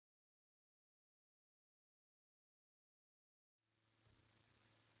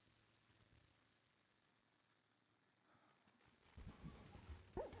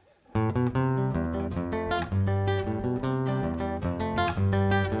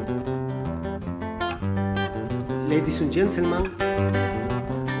Ladies and gentlemen,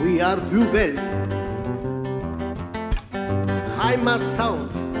 we are VueBelle. High mass sound.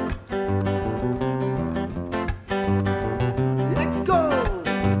 Let's go!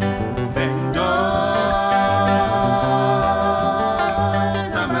 Vendo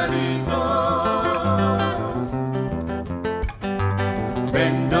tamalitos.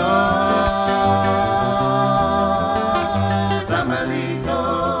 Vendo tamalitos.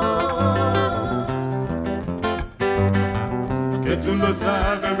 Que tú lo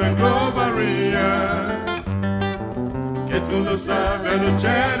sabes, vengo varía. Que tú lo sabes, no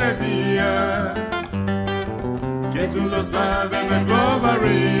c'è día. Que tú lo sabes, vengo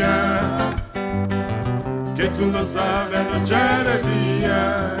varía. Que tú lo sabes, no c'è día.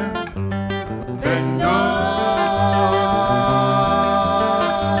 Vengo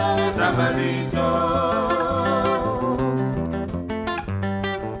tamalitos.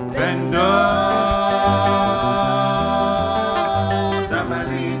 Vengo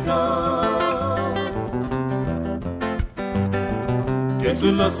que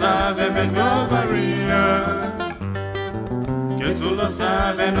tú lo sabes, vengo varía. Que tú lo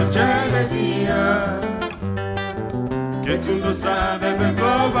sabes, no c'è días. Que tú lo sabes,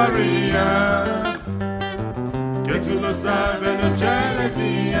 vengo varía. Que tú lo sabes, no c'è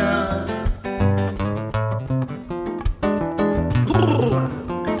días.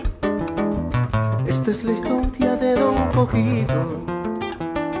 Esta es la historia de Don Cojito,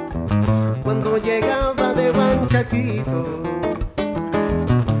 cuando llegaba de Banchaquito,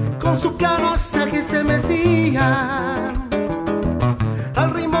 con su canasta que se mecía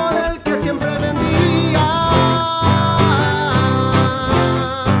al ritmo del que siempre vendía.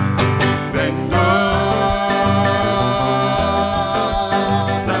 Vengo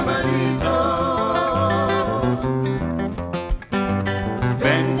tamalitos.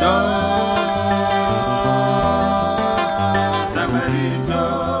 Vengo tamalitos.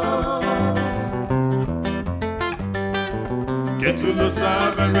 Que tú lo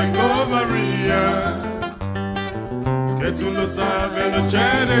sabes, vengo varía. Que tú lo sabes, no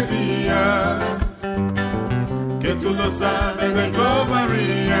c'è días. Que tú lo sabes, vengo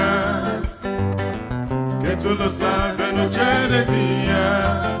varías. Que tú lo sabes, no c'è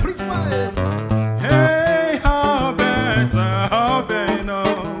días. Princewhite. Hey, how better, how better,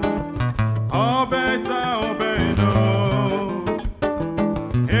 how better, how better.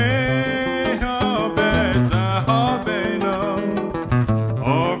 Hey, how better, how better,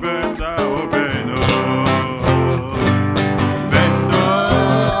 how better, how better. Vendo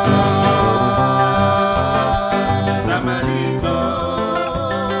tamalitos.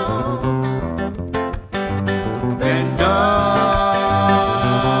 Vendo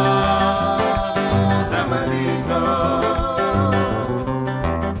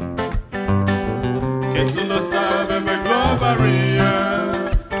que tú lo sabes, vengo varías.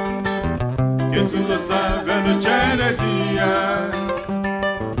 Que tú lo sabes, no c'è días.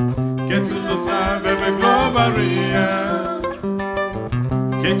 Que tú lo sabes, vengo varías.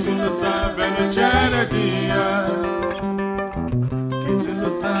 Que tú lo sabes, no c'è días. Que tú lo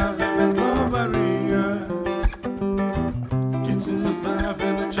sabes, vengo varías. Que tú lo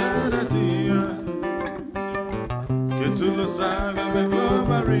sabes, no c'è días. Que tú lo sabes, vengo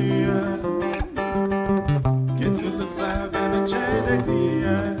varías. Que tú lo sabes, no c'è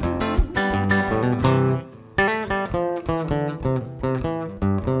días.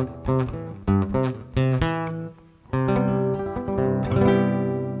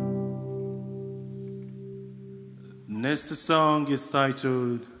 Next song is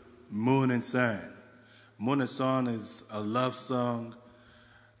titled Moon and Sun. Moon and Sun is a love song.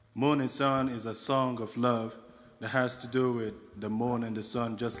 Moon and Sun is a song of love that has to do with the moon and the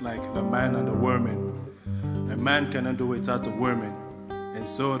sun, just like the man and the woman. A man cannot do without a woman, and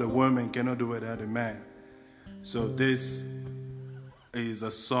so the woman cannot do without a man. So this is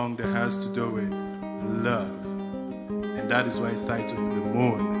a song that has to do with love, and that is why it's titled The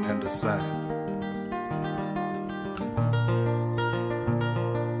Moon and the Sun.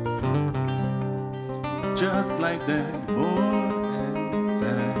 Just like the moon and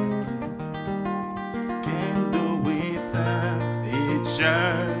sun can't do without each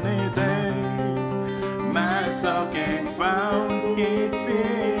journey day. My soul can found it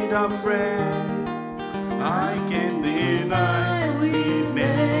feet of rest. I can't deny we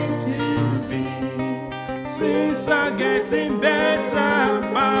meant to be. Things are getting better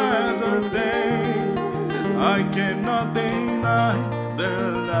by the day. I cannot deny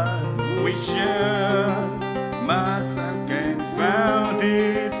the love we share. My soul can found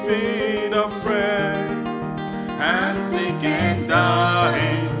it feet of rest. I'm sick and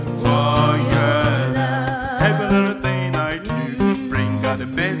dying for your love.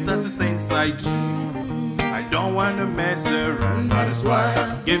 wanna mess around. That is why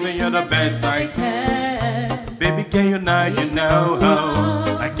I'm giving you the best I can. Baby, can you now, you know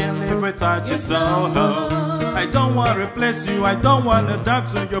how I can't live without you, so I don't want to replace you, I don't want to adapt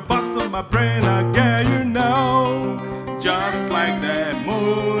to your bust on my brain again, you know. Just like the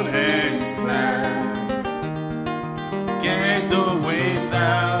moon and sun, can't do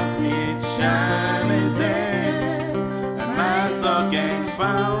without each shining day. And my soul can't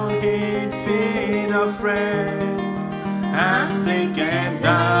find it, feed of rest. I'm sick and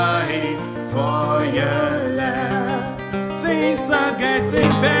dying for your love. Things are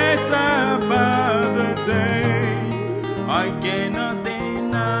getting better by the day. I cannot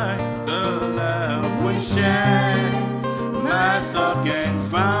deny the love we share. My soul can't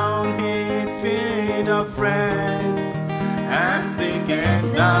find it, feed of rest. I'm sick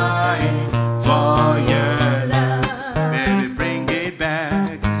and dying for your love. Baby, bring it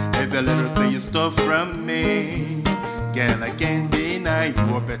back. Every little thing you stole from me. Girl, I can't deny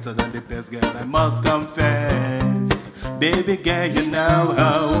you are better than the best, girl, I must confess. Baby girl, you know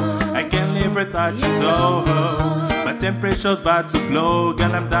how I can't live without you, so my temperature's about to blow.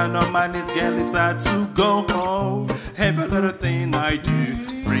 Girl, I'm down on my knees, girl, it's hard to go home. Every little thing I do,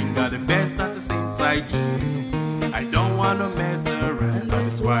 bring out the best that is inside you. I don't want to mess around, that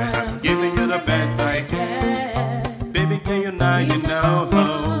is why I'm giving you the best I can. Baby girl, you know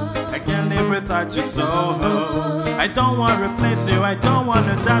how I can't live without you, so I don't want to replace you, I don't want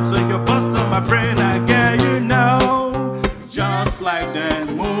to adapt, so you're busting my brain again, you know. Just like the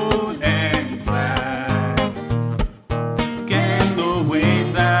moon and sun, can't go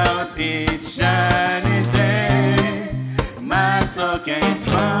without each shiny day. My soul can't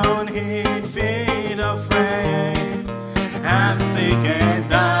find it, feed of rest. I'm sick and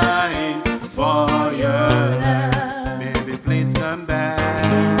dying for your love. Baby, please come back.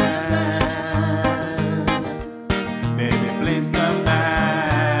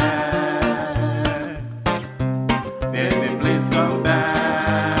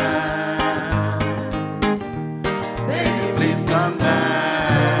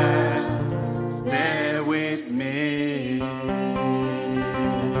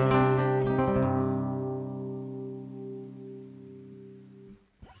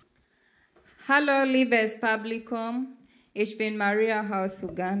 Hallo, liebes Publikum, ich bin Maria aus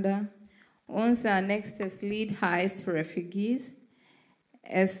Uganda. Unser nächstes Lied heißt Refugees.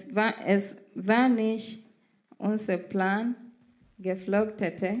 Es war nicht unser Plan,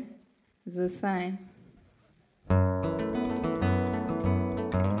 Geflüchtete zu sein.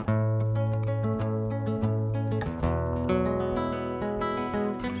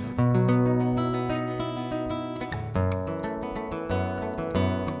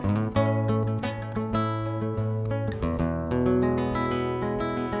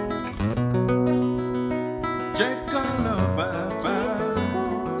 Jekalor, Papa,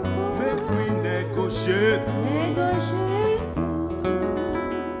 make we negotiate.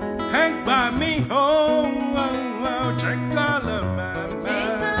 Egba-mi, oh, Jekalor, Mama,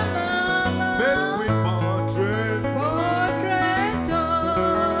 make we portrait.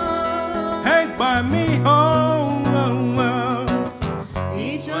 Egba-mi, oh,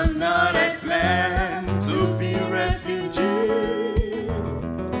 it was not a plan to be refugees.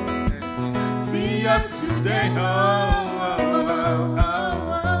 See us today,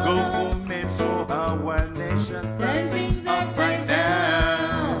 government for our nation standing upside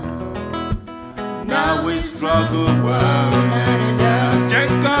down. Now we struggle world and down.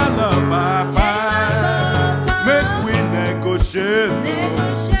 Jekalor, Papa, make we negotiate.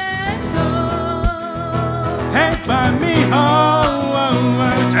 Egba-mi, oh,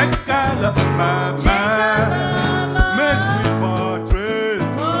 Jekalor, Papa, make we portrait.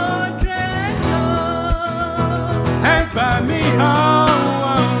 Egba-mi,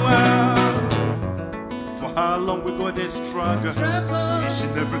 for how long we go this struggle? Each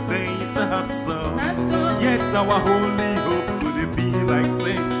and every day is a hustle. Yet our holy hope could it be like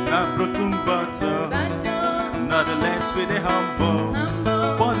say a broken bottle. Nonetheless we the humble,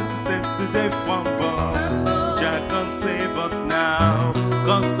 but the systems today fumble. Jah can save us now,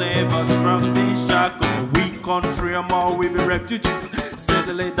 can save us from this shackle. We country and more we be refugees.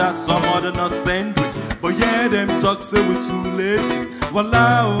 Steadily that some other not send we. But yeah, them talk say we too lazy.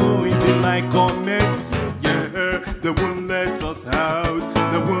 Walao, it be like comedy. Yeah, they won't let us out.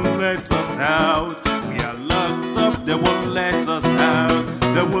 They won't let us out. We are locked up. They won't let us out.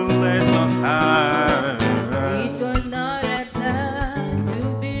 They won't let us out. It was not a plan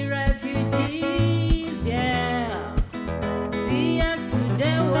to be refugees. Yeah. See us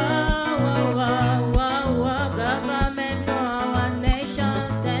today. Wow, wow, wow, wow. Government for our nation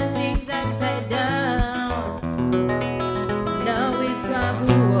stand things upside down.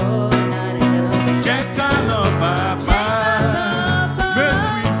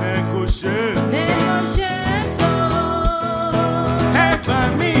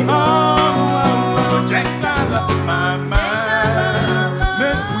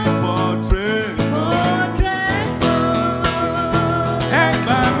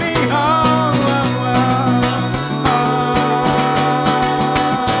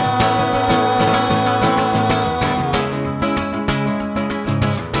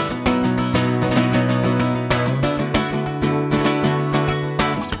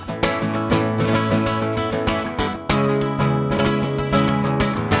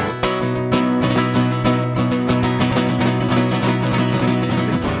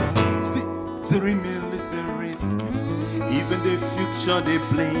 future they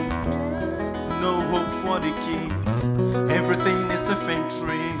blink. There's no hope for the kids. Everything is a faint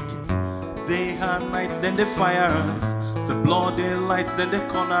trick. Day and night, then they fire us. So bloody lights, then they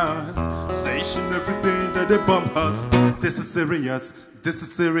corner us. Station everything that they bomb us. This is serious. This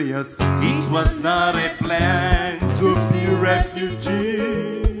is serious. It was not a plan to be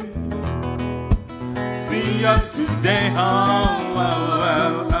refugees. See us today,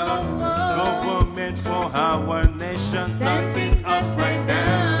 government for our nation starting upside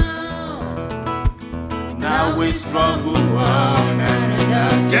down. Now we struggle on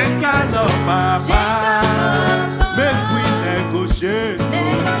and Jekalor, Papa, make we negotiate.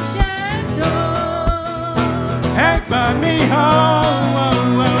 Egba-mi,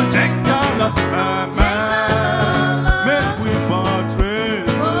 Jekalor, Papa, make we potrate.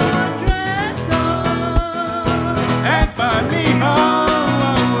 Egba-mi,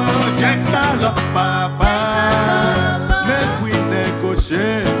 Jekalor, Papa, make we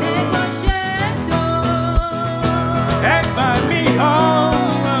negotiate. Egba-mi,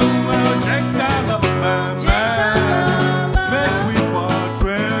 Jekalor, Papa, make we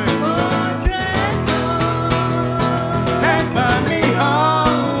potrate. Egba-mi,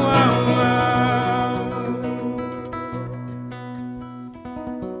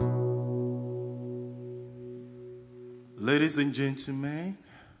 Ladies and gentlemen,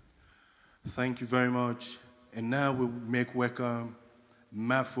 thank you very much. And now we make welcome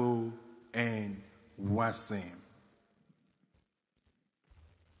Mafo and Wasim.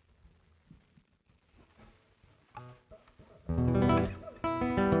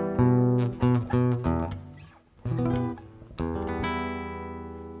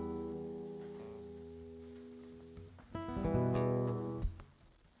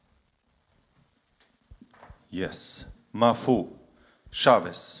 Yes, Mafo,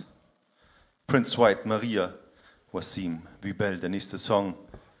 Chavez, Princewhite, Maria, Wasim, VueBelle. Der nächste Song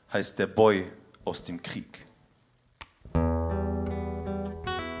heißt Der Boy aus dem Krieg.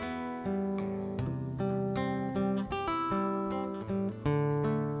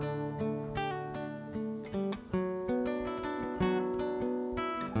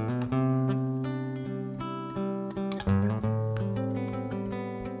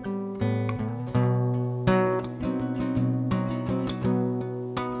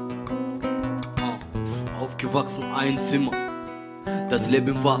 Aufgewachsen ein Zimmer. Das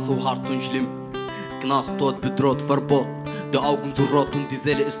Leben war so hart und schlimm. Knast, Tod, bedroht, Verbot. Die Augen so rot und die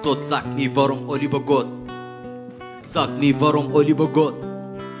Seele ist tot. Sag nie warum, oh lieber Gott. Sag nie warum, oh lieber Gott.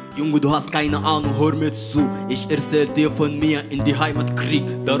 Junge, du hast keine Ahnung, hör mir zu. Ich erzähl dir von mir in die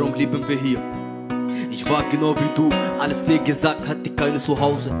Heimatkrieg. Darum leben wir hier. Ich war genau wie du. Alles dir gesagt, hatte keine zu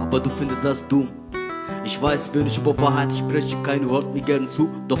Hause. Aber du findest das dumm. Ich weiß, wenn ich über Wahrheit spreche, keiner hört mir gern zu.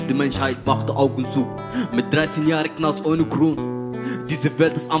 Doch die Menschheit macht die Augen zu. Mit 13 Jahren Knast ohne Grund. Diese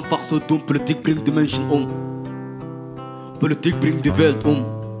Welt ist einfach so dumm. Politik bringt die Menschen um. Politik bringt die Welt um.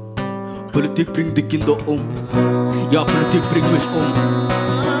 Politik bringt die Kinder um. Ja, Politik bringt mich um.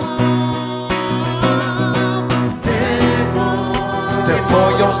 Der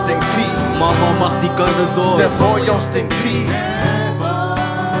Boy aus dem Krieg. Mama, mach dir keine Sorgen. Der Boy aus dem Krieg.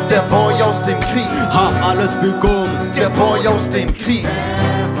 Der Boy aus dem Krieg. Hab alles bekommen. Der Boy aus dem Krieg.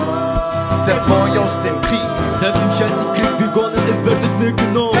 Der Boy aus dem Krieg. Seit dem scheißen Krieg begonnen, es wird mir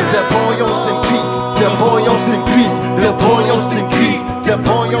genommen. Der Boy aus dem Krieg. Der Boy aus dem Krieg. Der Boy aus dem Krieg. Der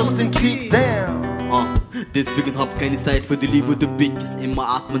Boy aus dem Krieg. Damn. Deswegen hab keine Zeit für die Liebe, die Bitches. Immer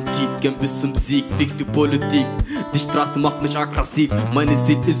atmen tief, gern bis zum Sieg. Fick die Politik, die Straße macht mich aggressiv. Meine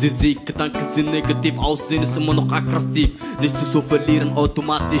Ziel ist die Sieg, Gedanken sind negativ. Aussehen ist immer noch aggressiv. Nicht zu verlieren,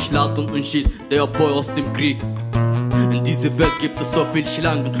 automatisch laden und schießt. Der Boy aus dem Krieg. In dieser Welt gibt es so viel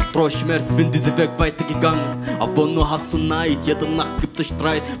Schlangen. Treu Schmerz, bin dieser Weg weitergegangen. Aber nur Hass und Neid, jede Nacht gibt es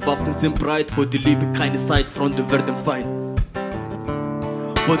Streit. Waffen sind breit, für die Liebe keine Zeit, Freunde werden Feind.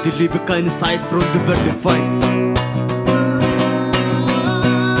 Für die Liebe keine Zeit, Freunde werden Feind.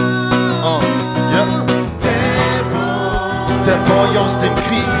 Yeah. Der Boy aus dem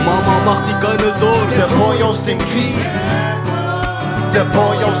Krieg. Mama, mach dir keine Sorgen. Der Boy aus dem Krieg. Der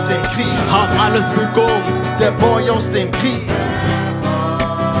Boy aus dem Krieg. Hab alles bekommen. Der Boy aus dem Krieg.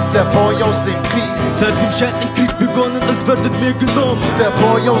 Der Boy aus dem Krieg. Seit dem scheißen Krieg begonnen, es wird mir genommen. Der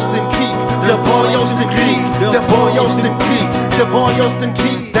Boy aus dem Krieg. Der Boy aus dem Krieg. Der Boy aus dem Krieg. Der Boy aus dem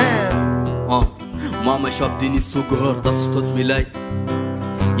Krieg. Damn. Mama, ich hab dir nicht zugehört, das tut mir leid.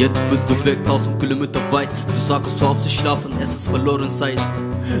 Jetzt bist du weg, 1000 Kilometer weit. Du sagst so auf sich schlafen, es ist verloren Zeit.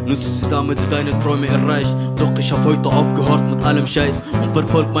 Nutze sie damit, du deine Träume erreichst. Doch ich hab heute aufgehört mit allem Scheiß und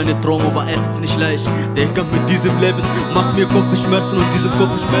verfolgt meine Träume, aber es ist nicht leicht. Der Kampf mit diesem Leben macht mir Kopfschmerzen und diese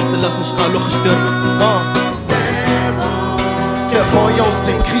Kopfschmerzen lassen mich in ein Loch sterben. Der der Boy aus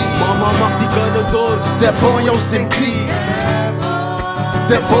dem Krieg. Mama, mach dir keine Sorgen. Der Boy aus dem Krieg.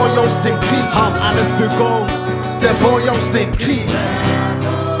 Der Boy aus dem Krieg. Hab alles bekommen. Der Boy aus dem Krieg.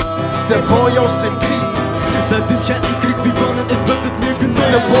 Der Boy aus dem Krieg. Seit dem Scheißenkrieg begonnen, es wird es mir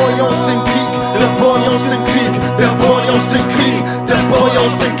genommen. Der Boy aus dem Krieg. Der Boy aus dem Krieg. Der Boy aus dem Krieg. Der Boy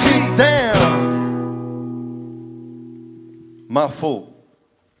aus dem Krieg. Damn. Marfo.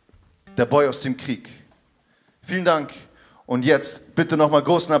 Der Boy aus dem Krieg. Vielen Dank. Und jetzt bitte nochmal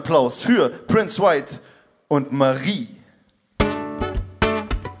großen Applaus für Princewhite und Marie.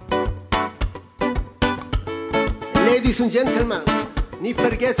 Ladies and Gentlemen, nie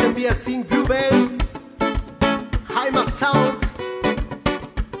vergessen, wir sind VueBelle, Heimat Sound.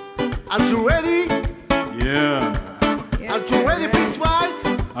 Are you ready? Yeah, Are you ready, Princewhite?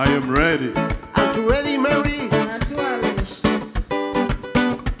 I am ready. Are you ready, Mary? Natürlich.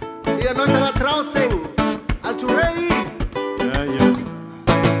 Ihr Leute da draußen, are you ready? Yeah, yeah.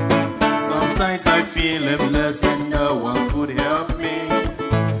 Sometimes I feel helpless and no one could help me.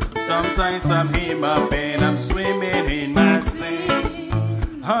 Sometimes I'm in my pain, I'm swimming in my sin.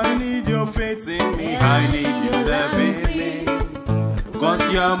 I need your faith in me, I need your love in me.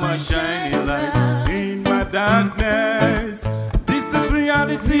 Cause you're my shining light in my darkness. This is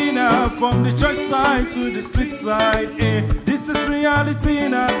reality now, from the church side to the street side. Eh. This is reality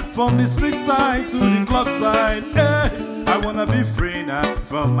now, from the street side to the club side. Eh. I wanna be free now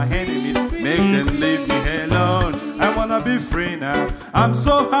from my enemies, make them leave me alone. I wanna be free now, I'm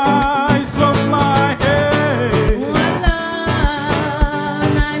so high, so fly. Hey.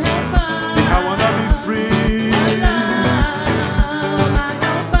 See, I wanna be free.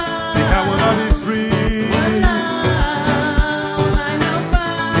 See, I wanna be free.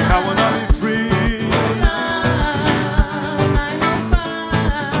 See, I wanna be free.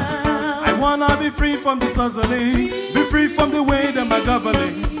 I wanna be free from this hustling, be free from the way that my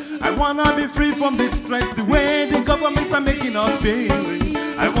governing. I wanna be free from the stress, the way the government are making us feeling.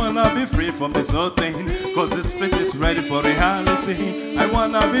 I wanna be free from this whole thing, cause the street is ready for reality. I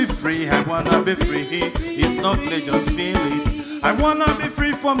wanna be free, I wanna be free. It's not play, just feel it. I wanna be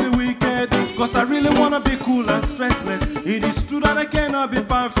free from the wicked, cause I really wanna be cool and stressless. It is true that I cannot be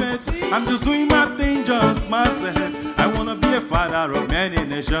perfect, I'm just doing my thing, just myself. I wanna be a father of many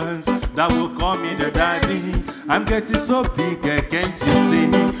nations that will call me the daddy. I'm getting so big, can't you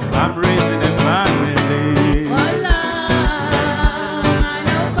see? I'm raising a family.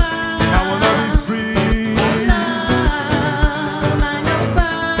 See, I wanna be free.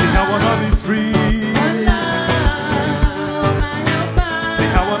 See, I wanna be free. See,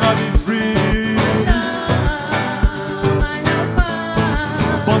 I wanna be free.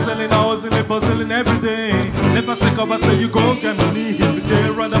 Puzzling every day. Never stick up, I say you go get money. If you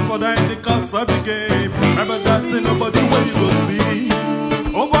dare run up for that in the cost of the game. Remember that, say nobody where you go see.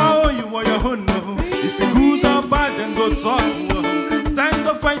 Oh, wow, you want your own, no. If you good or bad, then go talk. Stand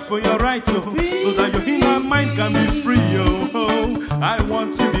up, fight for your right, oh, so that your inner mind can be free, oh. I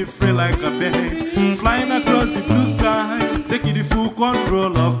want to be free like a bird, flying across the blue sky, taking the full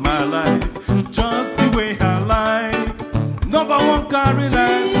control of my life, just the way I like. Number one can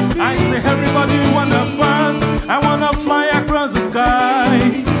relax. I say everybody wanna fast. I wanna fly across the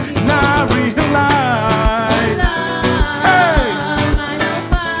sky. Now realize. Hey!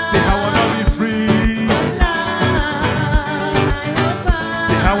 Say I wanna be free.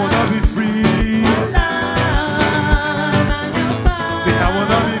 Say I wanna be free. Say I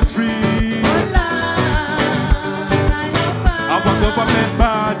wanna be free. I want government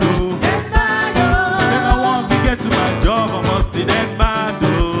bad, oh. Then I want to get to my job. I must see that bad, oh.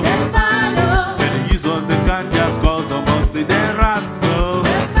 Can you use us? They can't just cause I must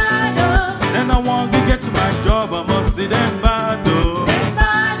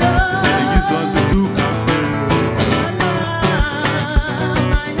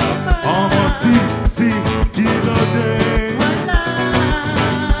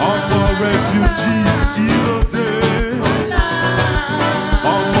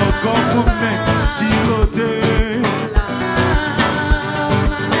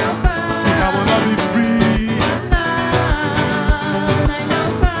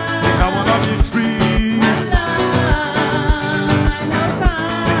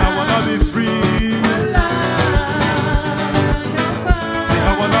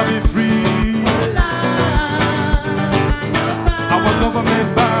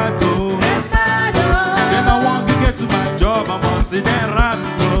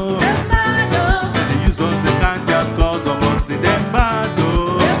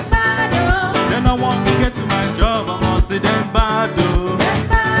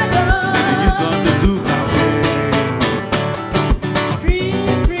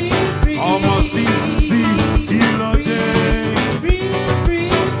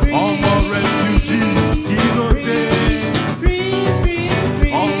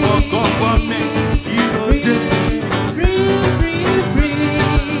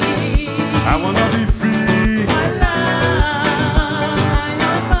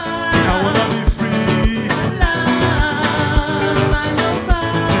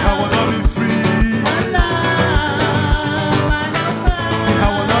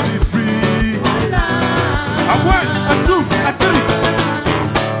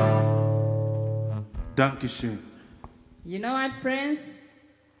Dankeschön. You know what, Prince?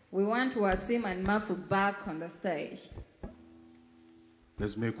 We want Wasim and Mafu back on the stage.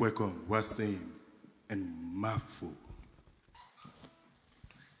 Let's make welcome Wasim and Mafu.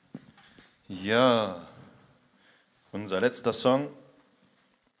 Ja, unser letzter Song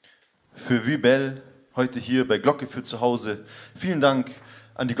für VueBelle, heute hier bei Glocke für zu Hause. Vielen Dank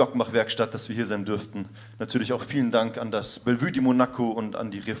an die Glockenbach-Werkstatt, dass wir hier sein dürften. Natürlich auch vielen Dank an das Bellevue di Monaco und an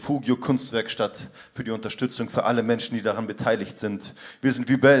die Refugio Kunstwerkstatt für die Unterstützung, für alle Menschen, die daran beteiligt sind. Wir sind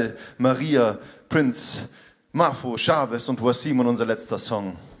VueBelle, Maria, Prince, Mafo, Chavez und Wasim und unser letzter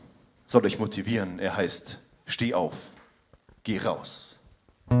Song soll euch motivieren. Er heißt Steh auf, geh raus.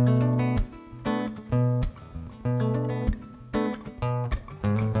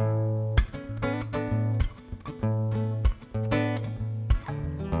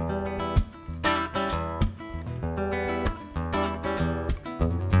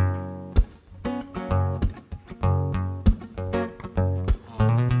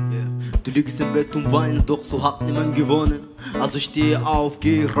 Du liegst im Bett und weinst, doch so hat niemand gewonnen. Also steh auf,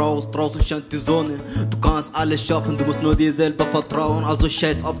 geh raus, draußen scheint die Sonne. Du kannst alles schaffen, du musst nur dir selber vertrauen. Also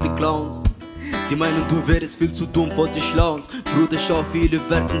scheiß auf die Clowns, die meinen, du wärst viel zu dumm vor die Clowns. Bruder, schau, viele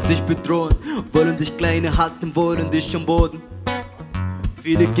werden dich bedrohen, wollen dich kleine halten, wollen dich am Boden.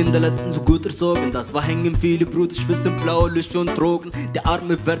 Viele Kinder lassen so gut erzogen, das war hängen viele Brüder, Schwestern, blaue Lichter und Drogen. Die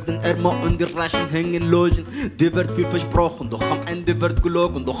Arme werden ärmer und die Reichen hängen Logen. Dir wird viel versprochen, doch am Ende wird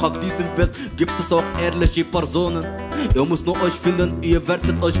gelogen. Doch auf diesem Feld gibt es auch ehrliche Personen. Ihr müsst nur euch finden, ihr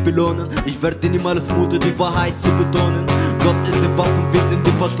werdet euch belohnen. Ich werde niemals müde, die Wahrheit zu betonen. Gott ist die Waffen, wir sind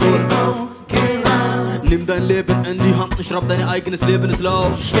die Patronen. Steh auf, geh raus. Nimm dein Leben in die Hand und schreib dein eigenes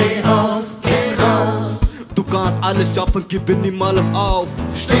Lebenslauf. Steh auf, geh raus. Du kannst alles schaffen, gib niemals auf.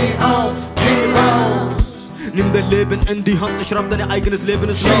 Steh auf, geh raus. Nimm dein Leben in die Hand und schreib dein eigenes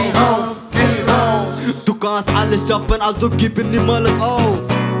Lebenslauf. Steh auf, geh raus. Du kannst alles schaffen, also gib niemals auf.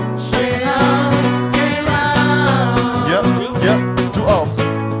 Steh auf, geh raus. Ja, du auch.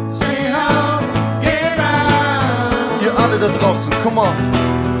 Steh auf, geh raus. Ihr alle da draußen, come on.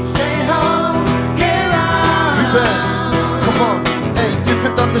 Steh auf, geh raus. VueBelle, come on. Ey, ihr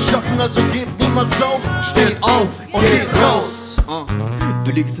könnt alles schaffen, also gebt niemals auf. Steht auf und geht raus.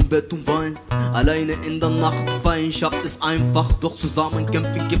 Du liegst im Bett und weinst, alleine in der Nacht. Feindschaft ist einfach, doch zusammen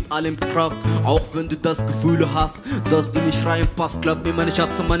kämpfen gibt allem Kraft. Auch wenn du das Gefühl hast, dass du nicht schreien passt. Glaub mir, meine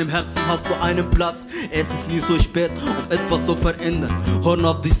Schatz, in meinem Herzen hast du einen Platz. Es ist nie so spät, um etwas zu verändern. Hör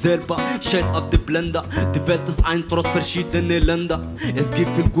auf dich selber, scheiß auf die Blender. Die Welt ist ein trotz verschiedener Länder. Es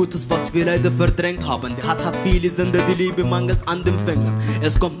gibt viel Gutes, was wir leider verdrängt haben. Der Hass hat viele Sender, die Liebe mangelt an den Fängern.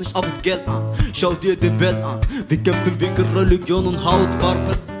 Es kommt nicht aufs Geld an, schau dir die Welt an. Wir kämpfen wegen Religion und Hautfarbe.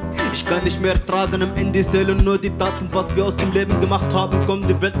 Ich kann nicht mehr tragen, am Ende zählen nur die Taten. Was wir aus dem Leben gemacht haben, kommt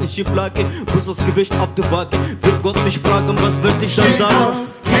die Welt in Schieflage. Muss das Gewicht auf die Waage. Wird Gott mich fragen, was wird ich dann Steh sagen? auf,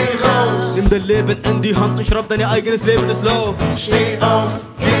 geh raus. Nimm dein Leben in die Hand und schreib dein eigenes Lebenslauf. Steh auf,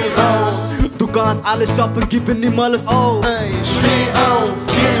 geh raus. Du kannst alles schaffen, gib niemals auf. Ey, Steh auf,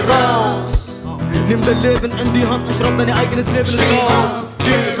 geh raus. Nimm dein Leben in die Hand und schreib dein eigenes Steh Lebenslauf. auf,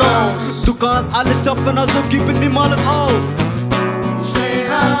 geh raus. Du kannst alles schaffen, also gib niemals auf. Steh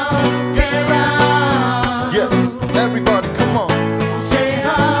auf, geh raus. yes, everybody, come on. Steh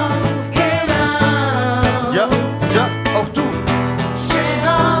auf, geh raus. Ja, auch du, Steh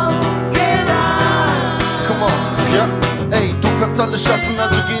auf, geh raus. come on. Ja, ey, du kannst alles schaffen,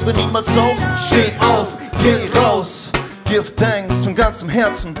 also gebe niemals auf. Steh auf, geh raus. Give thanks von ganzem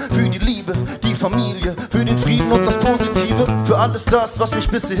Herzen für die Liebe, die Familie, für den Frieden und das Positive, für alles das, was mich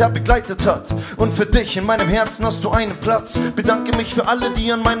bisher begleitet hat. Und für dich in meinem Herzen hast du einen Platz. Bedanke mich für alle, die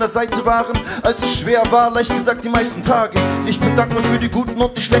an meiner Seite waren, als es schwer war, leicht gesagt die meisten Tage. Ich bin dankbar für die guten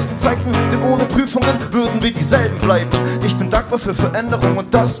und die schlechten Zeiten, denn ohne Prüfungen würden wir dieselben bleiben. Ich bin dankbar für Veränderung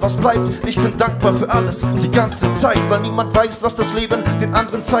und das, was bleibt. Ich bin dankbar für alles, die ganze Zeit, weil niemand weiß, was das Leben den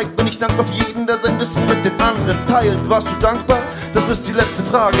anderen zeigt. Bin ich dankbar für jeden, der sein Wissen mit den anderen teilt. Warst du dankbar? Das ist die letzte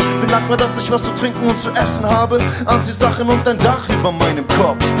Frage. Bin dankbar, dass ich was zu trinken und zu essen habe, Anziehsachen und ein Dach über meinem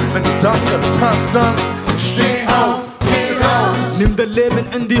Kopf. Wenn du das alles hast, dann Steh auf, geh raus. Nimm dein Leben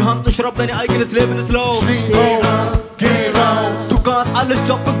in die Hand und schreib dein eigenes Lebenslauf. steh auf, geh raus. Du kannst alles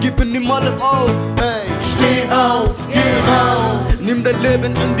schaffen, gib niemals auf. Ey, Steh auf, geh raus. Nimm dein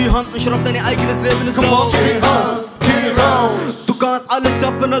Leben in die Hand und schreib dein eigenes Lebenslauf. Steh auf, geh raus. Du kannst alles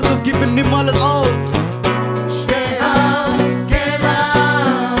schaffen, also gib niemals auf. Steh auf, geh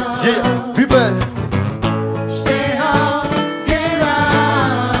raus. yeah, VueBelle, Steh auf, geh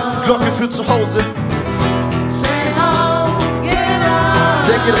raus. Glocke für zu Hause. Steh auf, geh raus.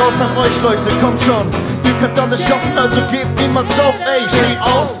 Der geht raus an euch, Leute, kommt schon. Ihr könnt alles schaffen, also gebt niemals auf. Ey, steht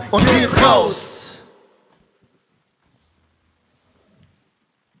auf und geht raus.